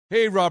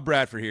Hey, Rob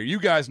Bradford here.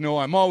 You guys know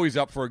I'm always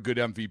up for a good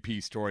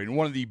MVP story, and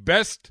one of the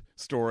best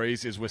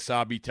stories is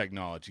Wasabi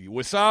Technology.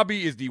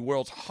 Wasabi is the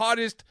world's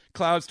hottest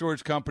cloud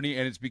storage company,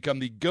 and it's become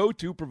the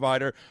go-to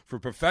provider for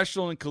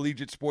professional and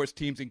collegiate sports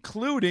teams,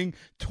 including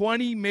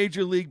 20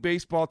 Major League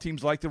Baseball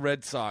teams like the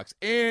Red Sox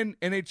and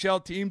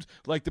NHL teams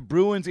like the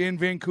Bruins and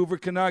Vancouver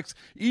Canucks.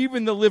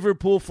 Even the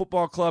Liverpool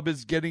Football Club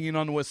is getting in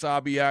on the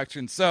Wasabi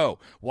action. So,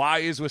 why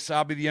is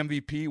Wasabi the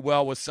MVP?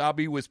 Well,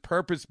 Wasabi was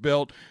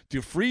purpose-built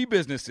to free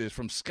businesses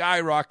from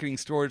skyrocketing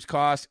storage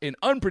costs and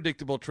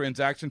unpredictable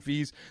transaction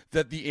fees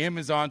that the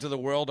Amazons of the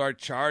world are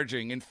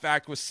charging. In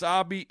fact,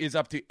 Wasabi is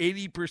up to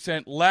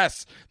 80%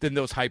 less than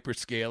those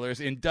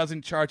hyperscalers and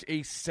doesn't charge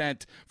a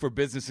cent for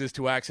businesses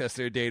to access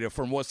their data.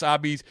 From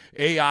Wasabi's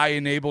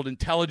AI-enabled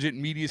intelligent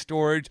media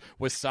storage,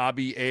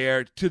 Wasabi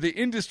Air, to the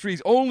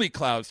industry's only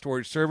cloud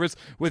storage service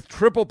with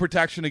triple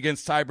protection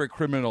against cyber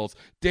criminals,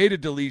 data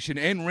deletion,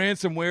 and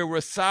ransomware,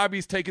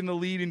 Wasabi's taken the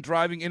lead in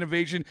driving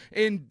innovation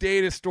in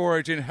data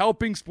storage and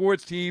helping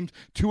sports teams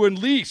to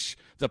unleash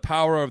the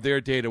power of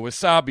their data.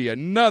 Wasabi,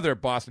 another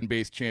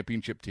Boston-based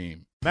championship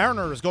team.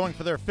 Mariners going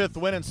for their 5th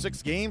win in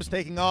 6 games,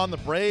 taking on the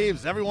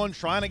Braves. Everyone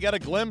trying to get a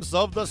glimpse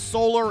of the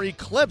solar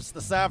eclipse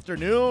this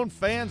afternoon.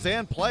 Fans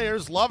and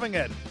players loving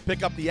it.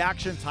 Pick up the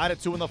action, tied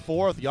at 2 in the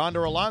 4th.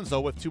 Yonder Alonso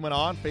with 2 men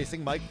on,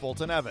 facing Mike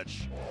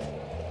Fultonevich.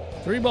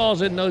 3 balls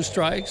and no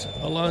strikes.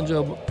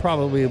 Alonso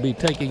probably will be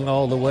taking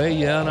all the way.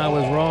 Yeah, and I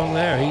was wrong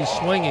there. He's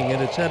swinging,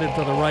 and it's headed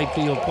for the right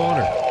field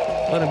corner.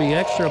 Going to be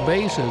extra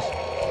bases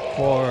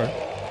for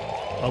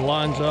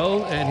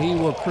Alonso, and he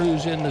will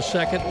cruise into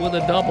second with a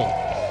double.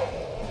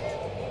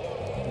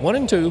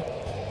 1-2.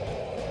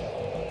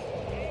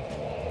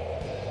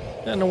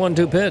 And the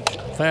 1-2 pitch.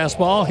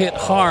 Fastball hit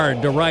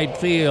hard to right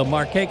field.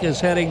 Marquez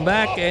heading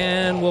back,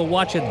 and we'll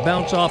watch it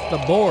bounce off the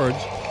boards.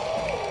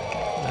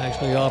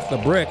 Actually off the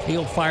brick.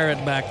 He'll fire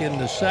it back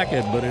into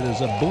second, but it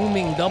is a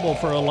booming double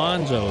for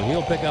Alonso.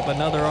 He'll pick up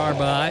another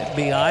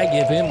RBI,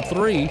 give him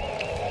 3,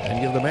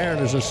 and give the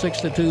Mariners a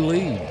 6-2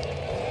 lead.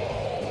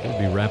 He'll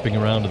be wrapping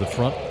around to the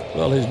front.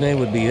 Well, his name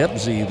would be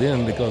Epsy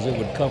then, because it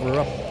would cover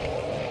up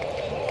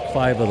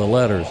 5 of the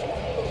letters.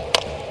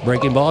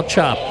 Breaking ball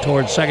chopped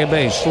towards second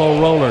base. Slow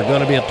roller.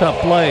 Going to be a tough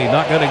play.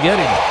 Not going to get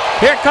him.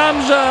 Here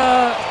comes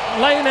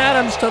Lane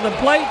Adams to the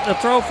plate. The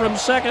throw from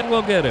second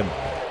will get him.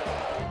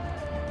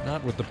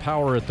 Not with the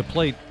power at the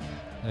plate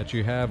that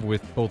you have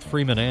with both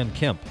Freeman and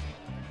Kemp.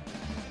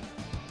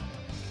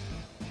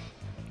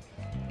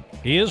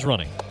 He is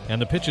running,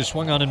 and the pitch is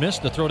swung on and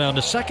missed. The throw down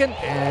to second,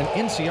 and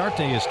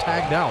Inciarte is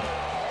tagged out.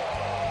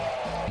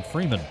 And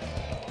Freeman,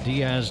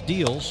 Diaz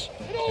deals,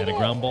 and a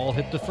ground ball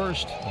hit to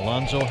first.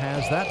 Alonso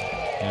has that,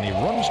 and he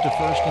runs to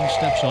first and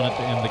steps on it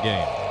to end the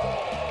game.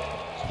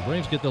 So the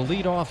Braves get the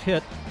leadoff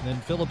hit, then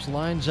Phillips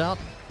lines out,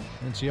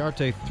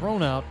 Inciarte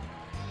thrown out,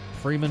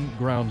 Freeman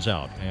grounds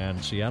out,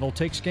 and Seattle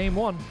takes game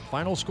 1.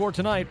 Final score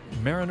tonight,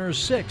 Mariners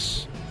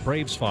 6,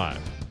 Braves 5.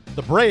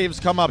 The Braves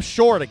come up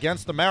short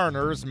against the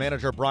Mariners.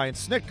 Manager Brian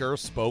Snitker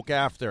spoke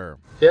after.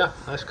 Yeah,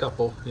 last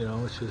couple.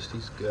 It's just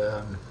he's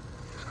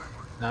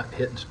not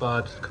hitting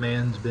spots.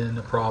 Command's been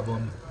a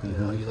problem.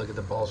 You look at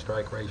the ball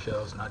strike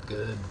ratio; it's not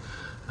good.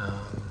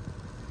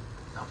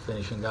 Not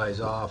finishing guys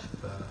off.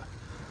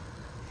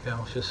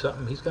 It's just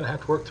something he's going to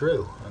have to work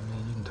through. I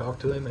mean, you can talk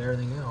to him and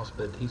everything else,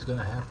 but he's going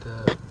to have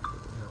to.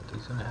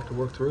 He's going to have to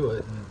work through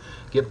it and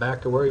get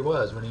back to where he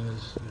was when he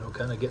was,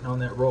 kind of getting on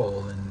that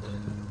roll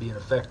and being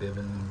effective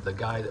and the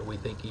guy that we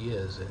think he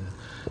is. And,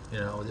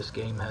 this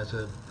game has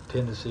a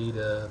tendency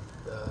to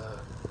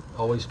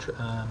always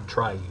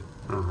try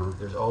you.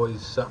 There's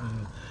always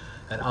something,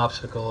 an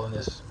obstacle in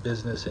this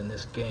business, in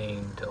this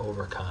game to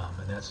overcome.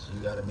 And that's, you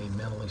got to be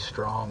mentally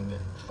strong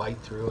and fight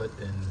through it.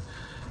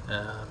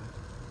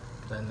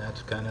 And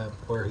that's kind of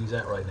where he's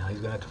at right now. He's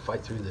going to have to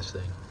fight through this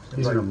thing.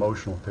 He's an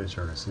emotional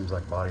pitcher, and it seems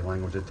like body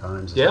language at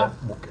times. Does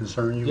that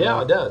concern you?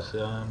 Yeah, it does.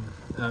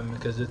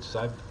 Because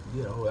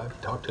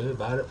I've talked to him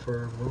about it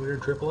for when we were in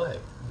AAA,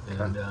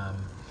 and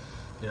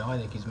I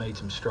think he's made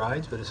some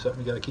strides, but it's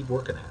something you got to keep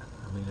working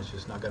at. I mean, it's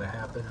just not going to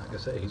happen. Like I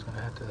say, he's going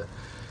to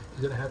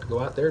have to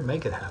go out there and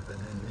make it happen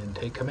and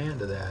take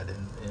command of that,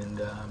 and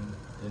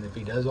if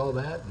he does all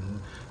that,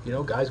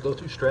 and guys go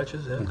through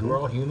stretches, and we're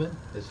all human.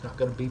 It's not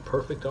going to be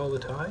perfect all the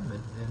time,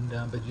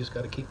 but you just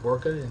got to keep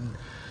working and.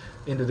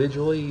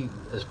 Individually,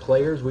 as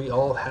players, we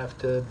all have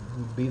to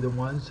be the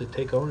ones to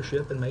take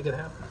ownership and make it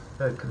happen.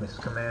 His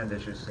command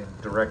issues seem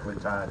directly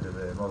tied to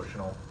the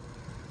emotional.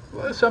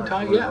 Well,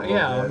 sometimes,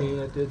 yeah. I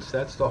mean,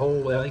 that's the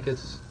whole. I think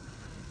it's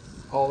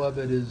all of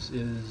it is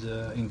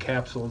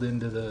encapsulated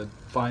into the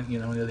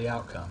into the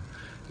outcome.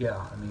 Yeah,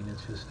 I mean,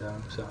 it's just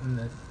something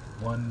that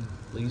one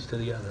leads to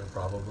the other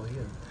probably,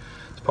 and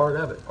it's part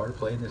of it, part of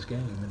playing this game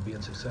and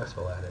being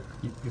successful at it.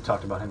 You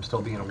talked about him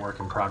still being a work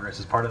in progress.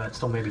 Is part of that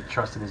still maybe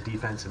trusting his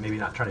defense and maybe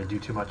not trying to do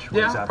too much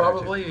when he's out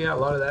probably, there? Yeah, a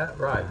lot of that,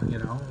 right,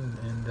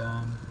 and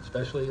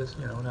especially it's,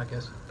 and I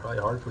guess probably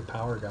hard with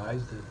power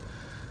guys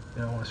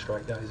that, want to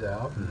strike guys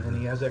out, and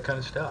he has that kind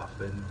of stuff,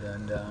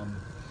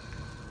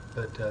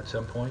 but at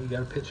some point you got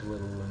to pitch a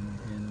little,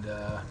 and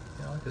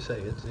like I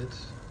say,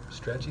 it's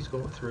stretch he's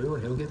going through,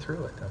 and he'll get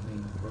through it. I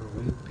mean,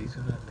 he's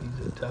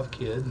a tough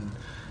kid, and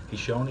he's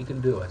shown he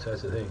can do it. So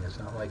that's the thing. It's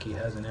not like he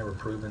hasn't ever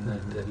proven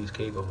that he's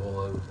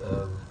capable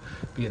of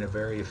being a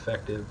very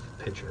effective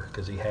pitcher,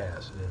 because he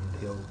has, and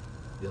he'll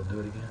do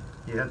it again.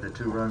 He had the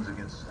 2 runs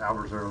against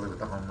Albers early with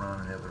the home run,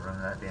 and able to run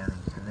that down,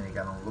 and then he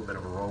got on a little bit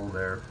of a roll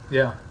there.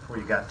 Yeah. Before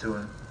you got to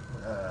him,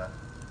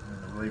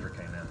 when the reliever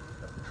came in.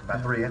 For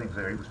about 3 innings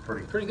there, he was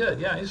pretty good.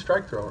 Yeah, he's a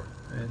strike thrower,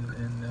 and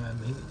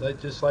he,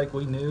 just like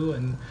we knew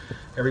and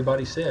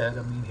everybody said.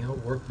 I mean, he'll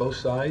work both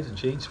sides and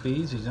change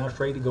speeds. He's not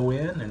afraid to go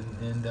in,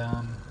 and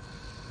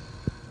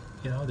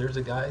there's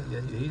a guy.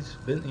 He's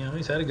been,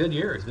 he's had a good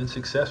year. He's been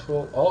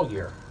successful all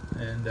year.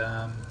 And,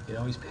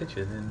 he's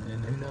pitching,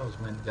 and who knows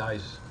when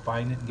guys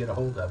find it and get a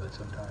hold of it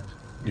sometimes.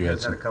 You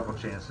had a couple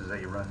chances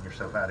that you run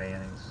yourself out of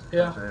innings.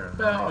 Yeah.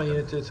 Well, I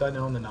mean, I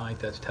know in the ninth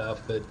that's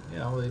tough, but,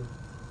 they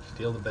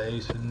steal the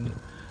base, and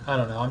I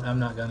don't know. I'm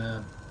not going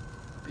to,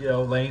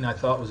 Lane I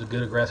thought was a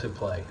good aggressive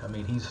play. I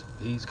mean, he's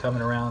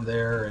coming around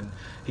there, and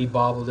he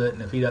bobbled it,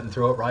 and if he doesn't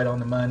throw it right on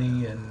the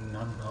money, and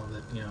I don't know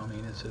that,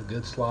 it's a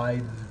good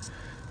slide, and,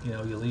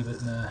 you leave it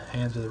in the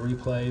hands of the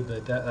replay,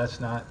 but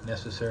that's not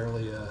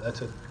necessarily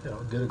that's a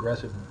good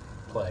aggressive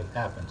play.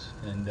 Happens,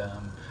 and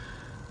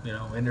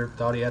Ender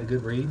thought he had a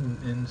good read,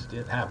 and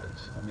it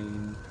happens. I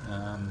mean,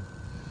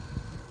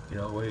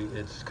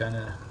 it's kind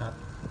of not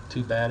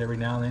too bad every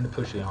now and then to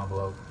push the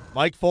envelope.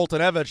 Mike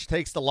Foltynewicz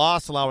takes the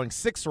loss, allowing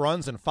 6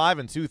 runs in 5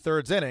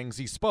 2/3 innings.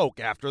 He spoke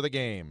after the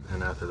game.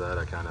 And after that,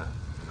 I kind of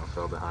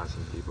fell behind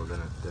some people,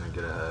 didn't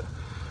get ahead.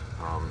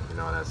 And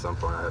at some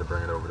point I had to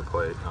bring it over the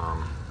plate.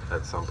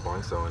 At some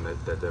point, so and they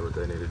did what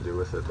they needed to do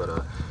with it.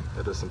 But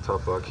there's some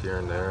tough luck here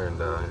and there, and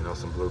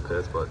some blue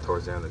pits. But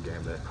towards the end of the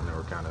game, they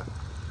were kind of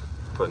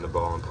putting the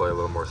ball in play a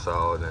little more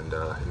solid and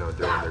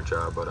doing their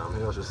job. But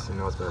it's just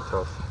it's been a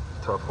tough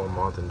whole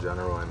month in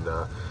general, and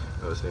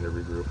just need to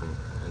regroup and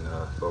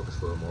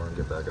focus a little more and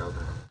get back out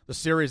there. The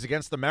series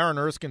against the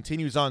Mariners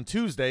continues on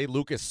Tuesday.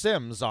 Lucas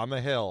Sims on the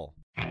hill.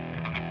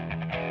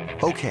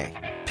 Okay,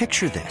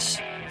 picture this: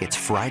 it's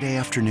Friday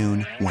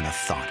afternoon when a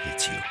thought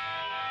hits you.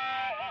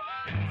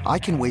 I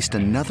can waste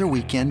another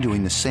weekend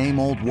doing the same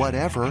old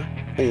whatever,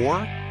 or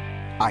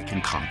I can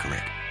conquer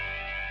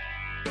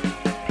it.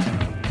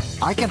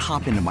 I can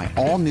hop into my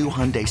all-new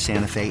Hyundai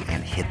Santa Fe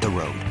and hit the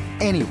road.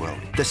 Any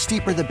road. The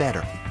steeper, the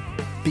better.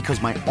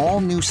 Because my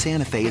all-new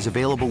Santa Fe is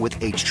available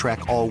with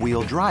H-Track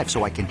all-wheel drive,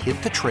 so I can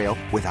hit the trail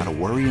without a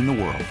worry in the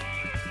world.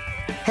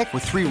 Heck,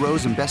 with 3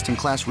 rows and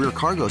best-in-class rear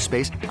cargo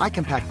space, I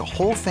can pack the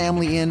whole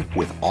family in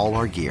with all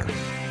our gear.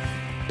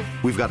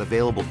 We've got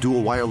available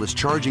dual wireless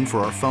charging for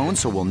our phones,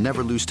 so we'll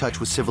never lose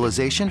touch with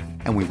civilization,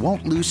 and we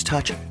won't lose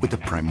touch with the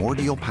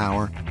primordial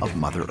power of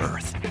Mother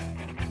Earth.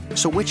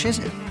 So which is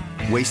it?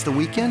 Waste the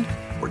weekend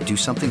or do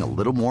something a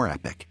little more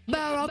epic?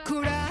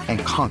 And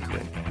conquer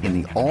it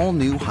in the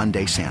all-new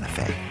Hyundai Santa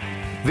Fe.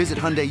 Visit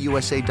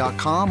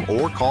HyundaiUSA.com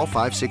or call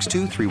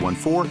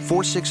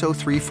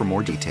 562-314-4603 for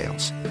more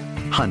details.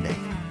 Hyundai,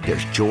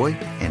 there's joy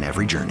in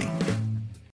every journey.